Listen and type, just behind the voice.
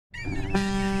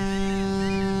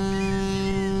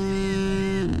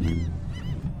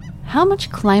How much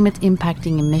climate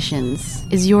impacting emissions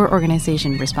is your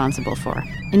organization responsible for?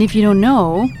 And if you don't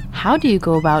know, how do you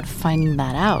go about finding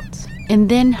that out? And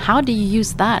then how do you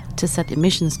use that to set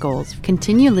emissions goals?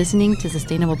 Continue listening to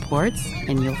Sustainable Ports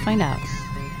and you'll find out.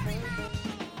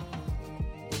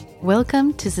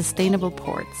 Welcome to Sustainable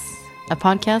Ports, a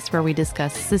podcast where we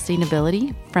discuss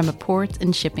sustainability from a port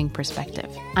and shipping perspective.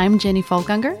 I'm Jenny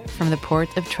Folkanger from the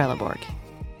Port of Trelleborg.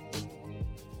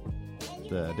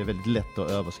 A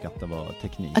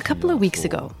couple of weeks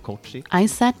ago, I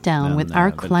sat down with our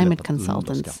climate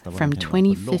consultants from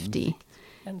 2050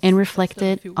 and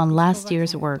reflected on last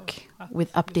year's work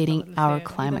with updating our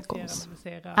climate goals.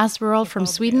 As we're all from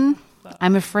Sweden,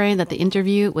 I'm afraid that the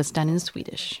interview was done in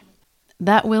Swedish.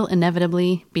 That will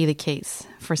inevitably be the case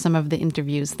for some of the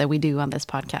interviews that we do on this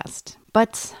podcast.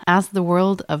 But as the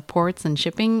world of ports and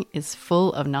shipping is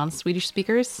full of non-Swedish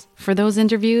speakers, for those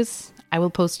interviews, I will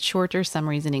post shorter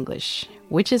summaries in English,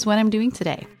 which is what I'm doing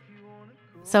today.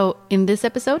 So in this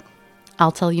episode,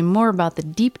 I'll tell you more about the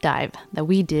deep dive that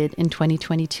we did in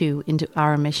 2022 into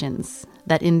our emissions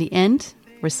that in the end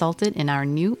resulted in our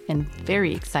new and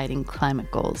very exciting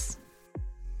climate goals.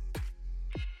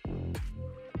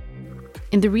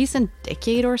 In the recent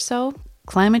decade or so,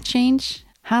 climate change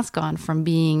has gone from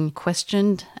being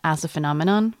questioned as a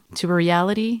phenomenon to a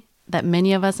reality that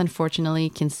many of us unfortunately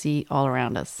can see all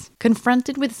around us.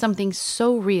 Confronted with something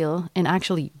so real and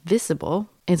actually visible,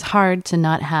 it's hard to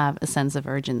not have a sense of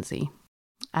urgency.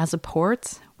 As a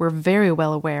port, we're very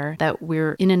well aware that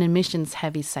we're in an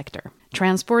emissions-heavy sector.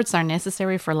 Transports are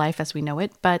necessary for life as we know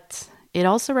it, but it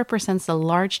also represents a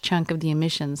large chunk of the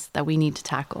emissions that we need to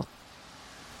tackle.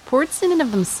 Ports in and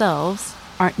of themselves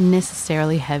aren't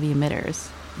necessarily heavy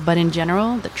emitters, but in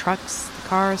general, the trucks, the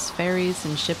cars, ferries,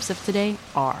 and ships of today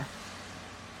are.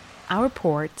 Our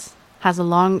port has a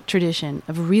long tradition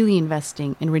of really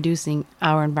investing in reducing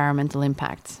our environmental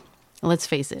impact. Let's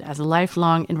face it, as a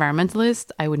lifelong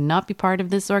environmentalist, I would not be part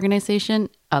of this organization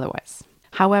otherwise.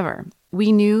 However,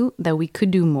 we knew that we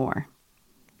could do more.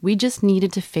 We just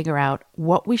needed to figure out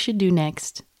what we should do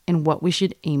next and what we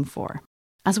should aim for.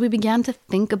 As we began to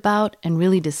think about and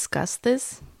really discuss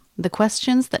this, the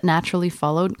questions that naturally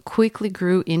followed quickly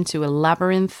grew into a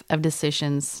labyrinth of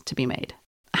decisions to be made.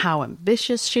 How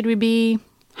ambitious should we be?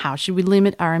 How should we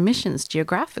limit our emissions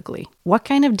geographically? What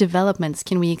kind of developments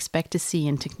can we expect to see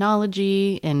in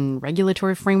technology and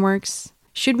regulatory frameworks?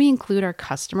 Should we include our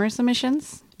customers'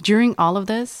 emissions? During all of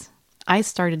this, I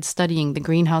started studying the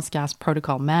Greenhouse Gas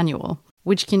Protocol Manual,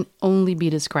 which can only be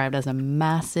described as a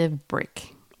massive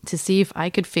brick, to see if I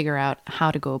could figure out how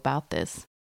to go about this.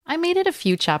 I made it a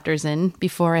few chapters in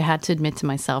before I had to admit to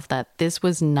myself that this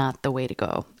was not the way to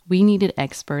go. We needed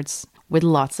experts with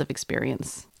lots of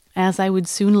experience. As I would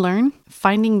soon learn,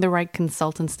 finding the right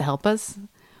consultants to help us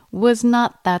was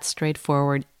not that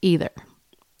straightforward either.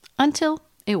 Until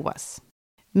it was.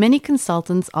 Many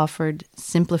consultants offered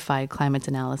simplified climate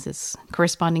analysis,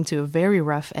 corresponding to a very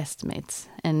rough estimate,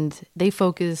 and they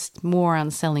focused more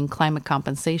on selling climate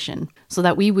compensation so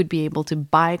that we would be able to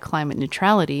buy climate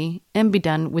neutrality and be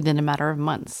done within a matter of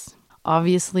months.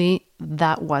 Obviously,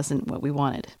 that wasn't what we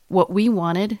wanted. What we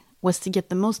wanted was to get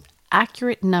the most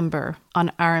accurate number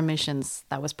on our emissions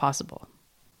that was possible.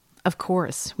 Of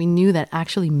course, we knew that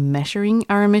actually measuring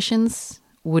our emissions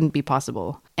wouldn't be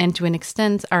possible, and to an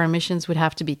extent, our emissions would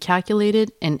have to be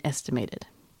calculated and estimated.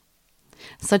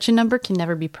 Such a number can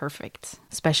never be perfect,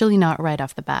 especially not right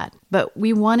off the bat. But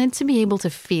we wanted to be able to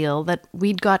feel that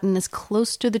we'd gotten as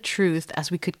close to the truth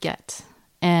as we could get,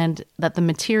 and that the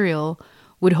material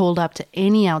would hold up to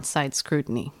any outside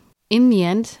scrutiny. In the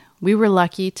end, we were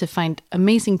lucky to find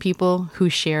amazing people who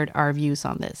shared our views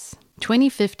on this.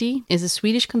 2050 is a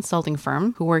Swedish consulting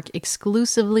firm who work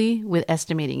exclusively with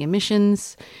estimating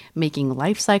emissions, making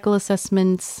life cycle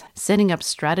assessments, setting up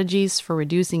strategies for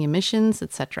reducing emissions,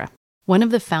 etc. One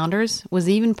of the founders was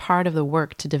even part of the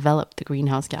work to develop the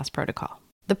Greenhouse Gas Protocol.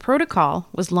 The protocol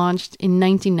was launched in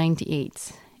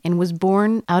 1998 and was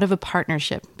born out of a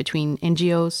partnership between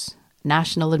NGOs,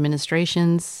 national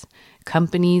administrations,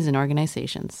 companies, and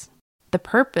organizations. The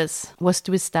purpose was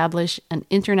to establish an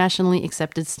internationally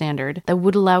accepted standard that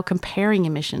would allow comparing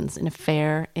emissions in a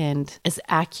fair and as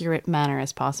accurate manner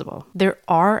as possible. There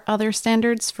are other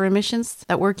standards for emissions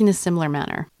that work in a similar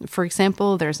manner. For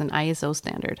example, there's an ISO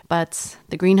standard, but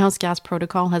the Greenhouse Gas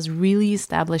Protocol has really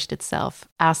established itself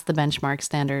as the benchmark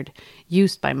standard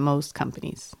used by most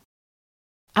companies.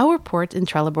 Our port in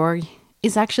Trelleborg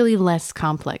is actually less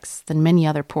complex than many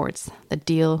other ports that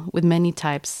deal with many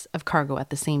types of cargo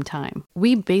at the same time.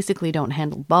 We basically don't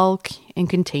handle bulk and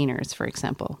containers, for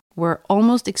example. We're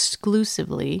almost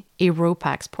exclusively a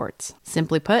RoPax port.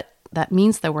 Simply put, That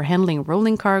means that we're handling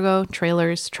rolling cargo,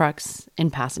 trailers, trucks,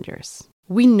 and passengers.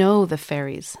 We know the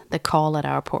ferries that call at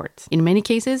our port. In many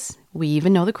cases, we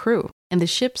even know the crew. And the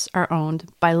ships are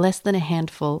owned by less than a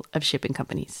handful of shipping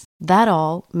companies. That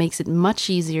all makes it much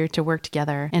easier to work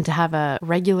together and to have a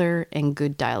regular and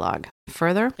good dialogue.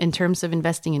 Further, in terms of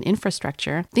investing in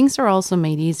infrastructure, things are also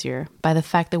made easier by the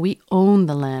fact that we own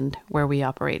the land where we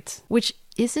operate, which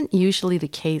isn't usually the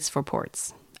case for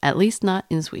ports, at least not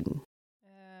in Sweden.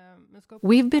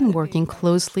 We've been working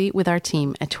closely with our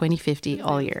team at 2050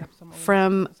 all year.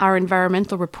 From our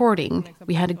environmental reporting,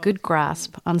 we had a good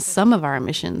grasp on some of our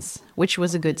emissions, which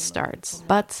was a good start.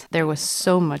 But there was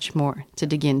so much more to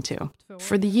dig into.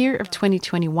 For the year of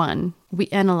 2021, we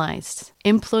analyzed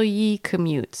employee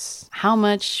commutes, how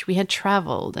much we had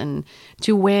traveled and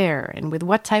to where and with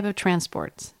what type of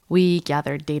transport. We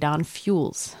gathered data on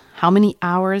fuels. How many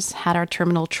hours had our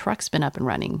terminal trucks been up and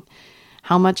running?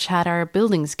 How much had our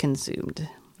buildings consumed?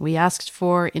 We asked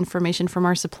for information from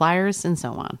our suppliers and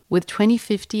so on. With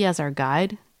 2050 as our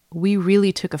guide, we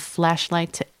really took a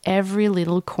flashlight to every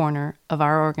little corner of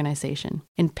our organization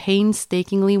and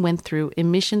painstakingly went through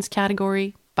emissions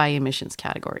category by emissions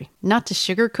category. Not to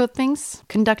sugarcoat things,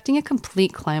 conducting a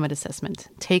complete climate assessment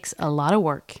takes a lot of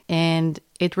work and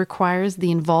it requires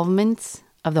the involvement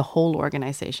of the whole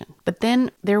organization. But then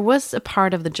there was a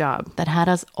part of the job that had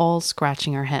us all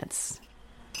scratching our heads.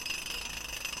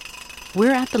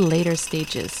 We're at the later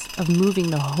stages of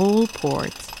moving the whole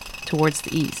port towards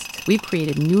the east. We've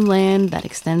created new land that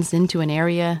extends into an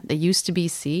area that used to be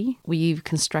sea. We've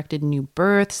constructed new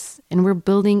berths, and we're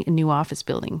building a new office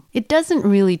building. It doesn't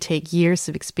really take years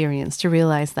of experience to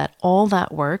realize that all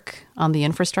that work on the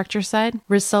infrastructure side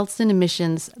results in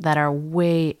emissions that are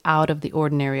way out of the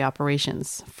ordinary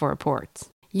operations for a port.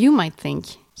 You might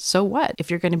think, so what? If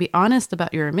you're going to be honest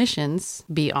about your emissions,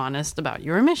 be honest about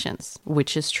your emissions,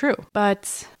 which is true.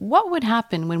 But what would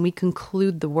happen when we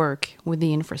conclude the work with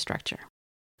the infrastructure?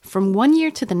 From one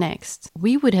year to the next,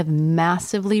 we would have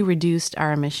massively reduced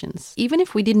our emissions, even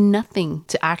if we did nothing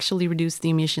to actually reduce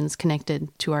the emissions connected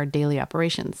to our daily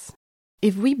operations.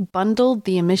 If we bundled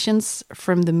the emissions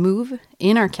from the move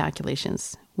in our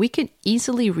calculations, we could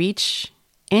easily reach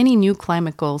any new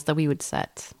climate goals that we would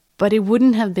set. But it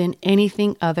wouldn't have been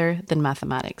anything other than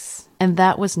mathematics. And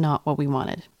that was not what we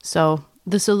wanted. So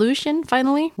the solution,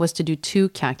 finally, was to do two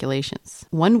calculations,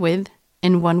 one with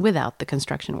and one without the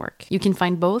construction work. You can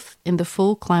find both in the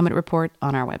full climate report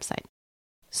on our website.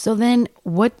 So then,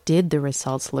 what did the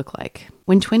results look like?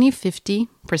 When 2050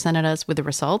 presented us with the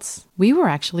results, we were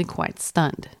actually quite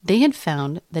stunned. They had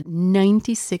found that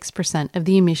 96% of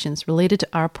the emissions related to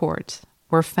our port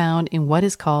were found in what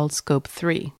is called Scope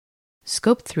 3.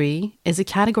 Scope 3 is a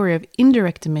category of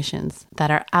indirect emissions that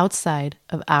are outside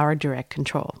of our direct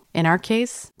control. In our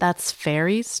case, that's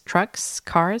ferries, trucks,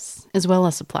 cars, as well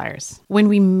as suppliers. When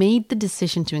we made the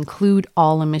decision to include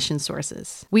all emission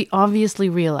sources, we obviously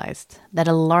realized that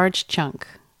a large chunk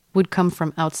would come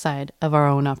from outside of our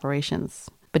own operations.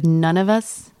 But none of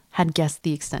us had guessed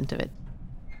the extent of it.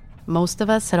 Most of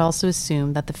us had also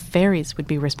assumed that the ferries would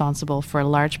be responsible for a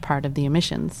large part of the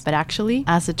emissions. But actually,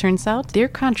 as it turns out, their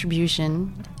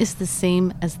contribution is the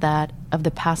same as that of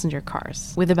the passenger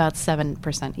cars, with about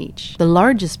 7% each. The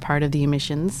largest part of the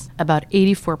emissions, about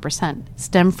 84%,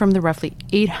 stem from the roughly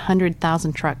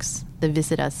 800,000 trucks that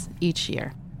visit us each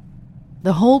year.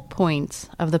 The whole point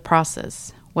of the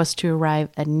process was to arrive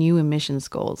at new emissions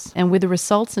goals. And with the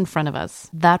results in front of us,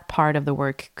 that part of the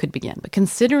work could begin. But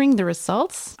considering the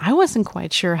results, I wasn't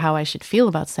quite sure how I should feel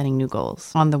about setting new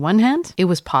goals. On the one hand, it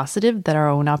was positive that our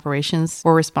own operations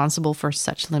were responsible for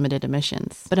such limited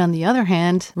emissions. But on the other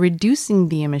hand, reducing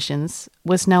the emissions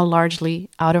was now largely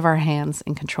out of our hands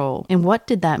and control. And what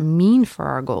did that mean for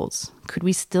our goals? Could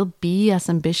we still be as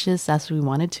ambitious as we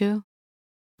wanted to?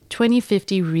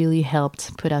 2050 really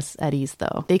helped put us at ease,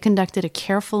 though. They conducted a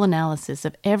careful analysis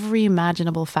of every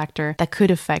imaginable factor that could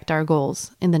affect our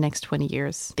goals in the next 20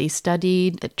 years. They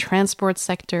studied the transport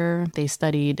sector, they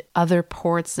studied other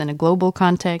ports in a global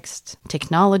context,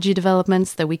 technology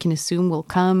developments that we can assume will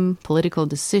come, political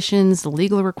decisions,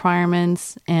 legal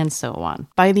requirements, and so on.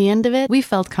 By the end of it, we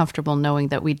felt comfortable knowing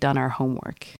that we'd done our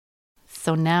homework.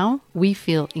 So now we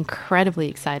feel incredibly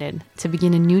excited to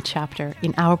begin a new chapter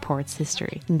in our port's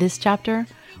history. In this chapter,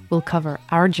 we'll cover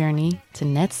our journey to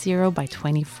net zero by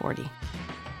 2040.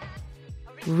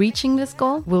 Reaching this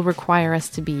goal will require us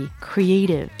to be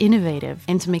creative, innovative,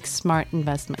 and to make smart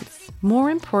investments.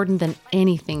 More important than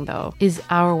anything, though, is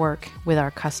our work with our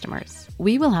customers.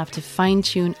 We will have to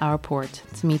fine-tune our port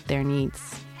to meet their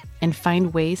needs and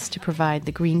find ways to provide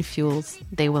the green fuels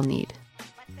they will need.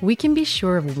 We can be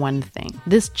sure of one thing.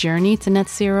 This journey to net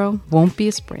zero won't be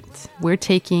a sprint. We're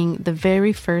taking the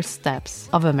very first steps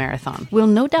of a marathon. We'll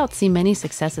no doubt see many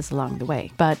successes along the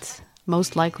way, but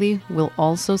most likely we'll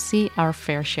also see our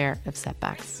fair share of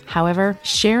setbacks. However,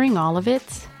 sharing all of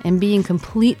it and being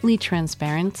completely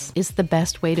transparent is the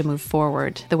best way to move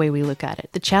forward the way we look at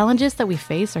it. The challenges that we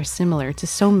face are similar to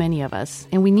so many of us,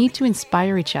 and we need to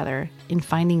inspire each other in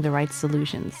finding the right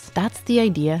solutions. That's the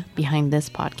idea behind this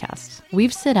podcast.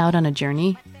 We've set out on a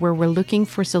journey where we're looking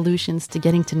for solutions to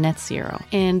getting to net zero.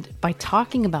 And by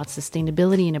talking about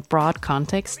sustainability in a broad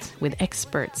context with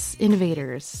experts,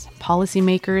 innovators,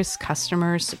 policymakers,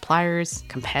 customers, suppliers,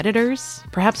 competitors,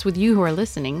 perhaps with you who are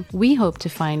listening, we hope to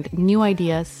find new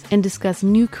ideas and discuss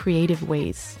new creative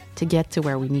ways to get to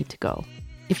where we need to go.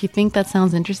 If you think that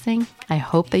sounds interesting, I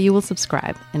hope that you will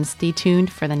subscribe and stay tuned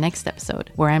for the next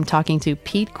episode, where I'm talking to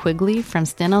Pete Quigley from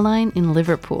Stena Line in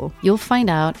Liverpool. You'll find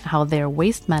out how their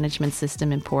waste management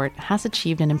system in port has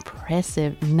achieved an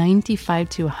impressive 95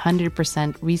 to 100%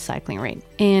 recycling rate,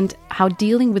 and how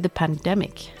dealing with the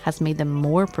pandemic has made them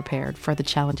more prepared for the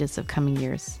challenges of coming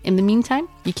years. In the meantime,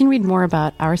 you can read more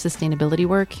about our sustainability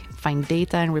work, find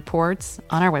data and reports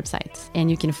on our website,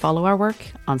 and you can follow our work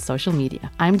on social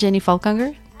media. I'm Jenny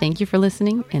Falkonger. Thank you for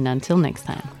listening, and until next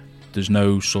time. There's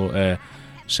no sort of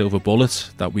silver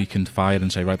bullet that we can fire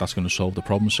and say, right, that's going to solve the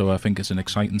problem. So I think it's an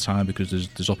exciting time because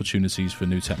there's opportunities for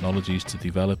new technologies to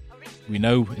develop. We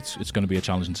know it's going to be a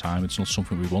challenging time. It's not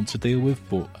something we want to deal with,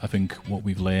 but I think what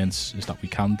we've learned is that we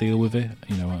can deal with it,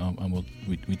 and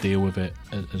we deal with it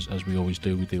as we always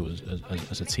do. We deal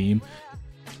as a team.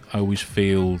 I always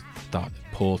feel that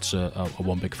ports are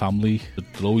one big family.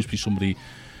 There'll always be somebody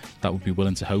that would be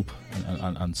willing to help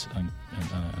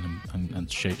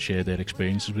and share their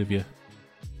experiences with you.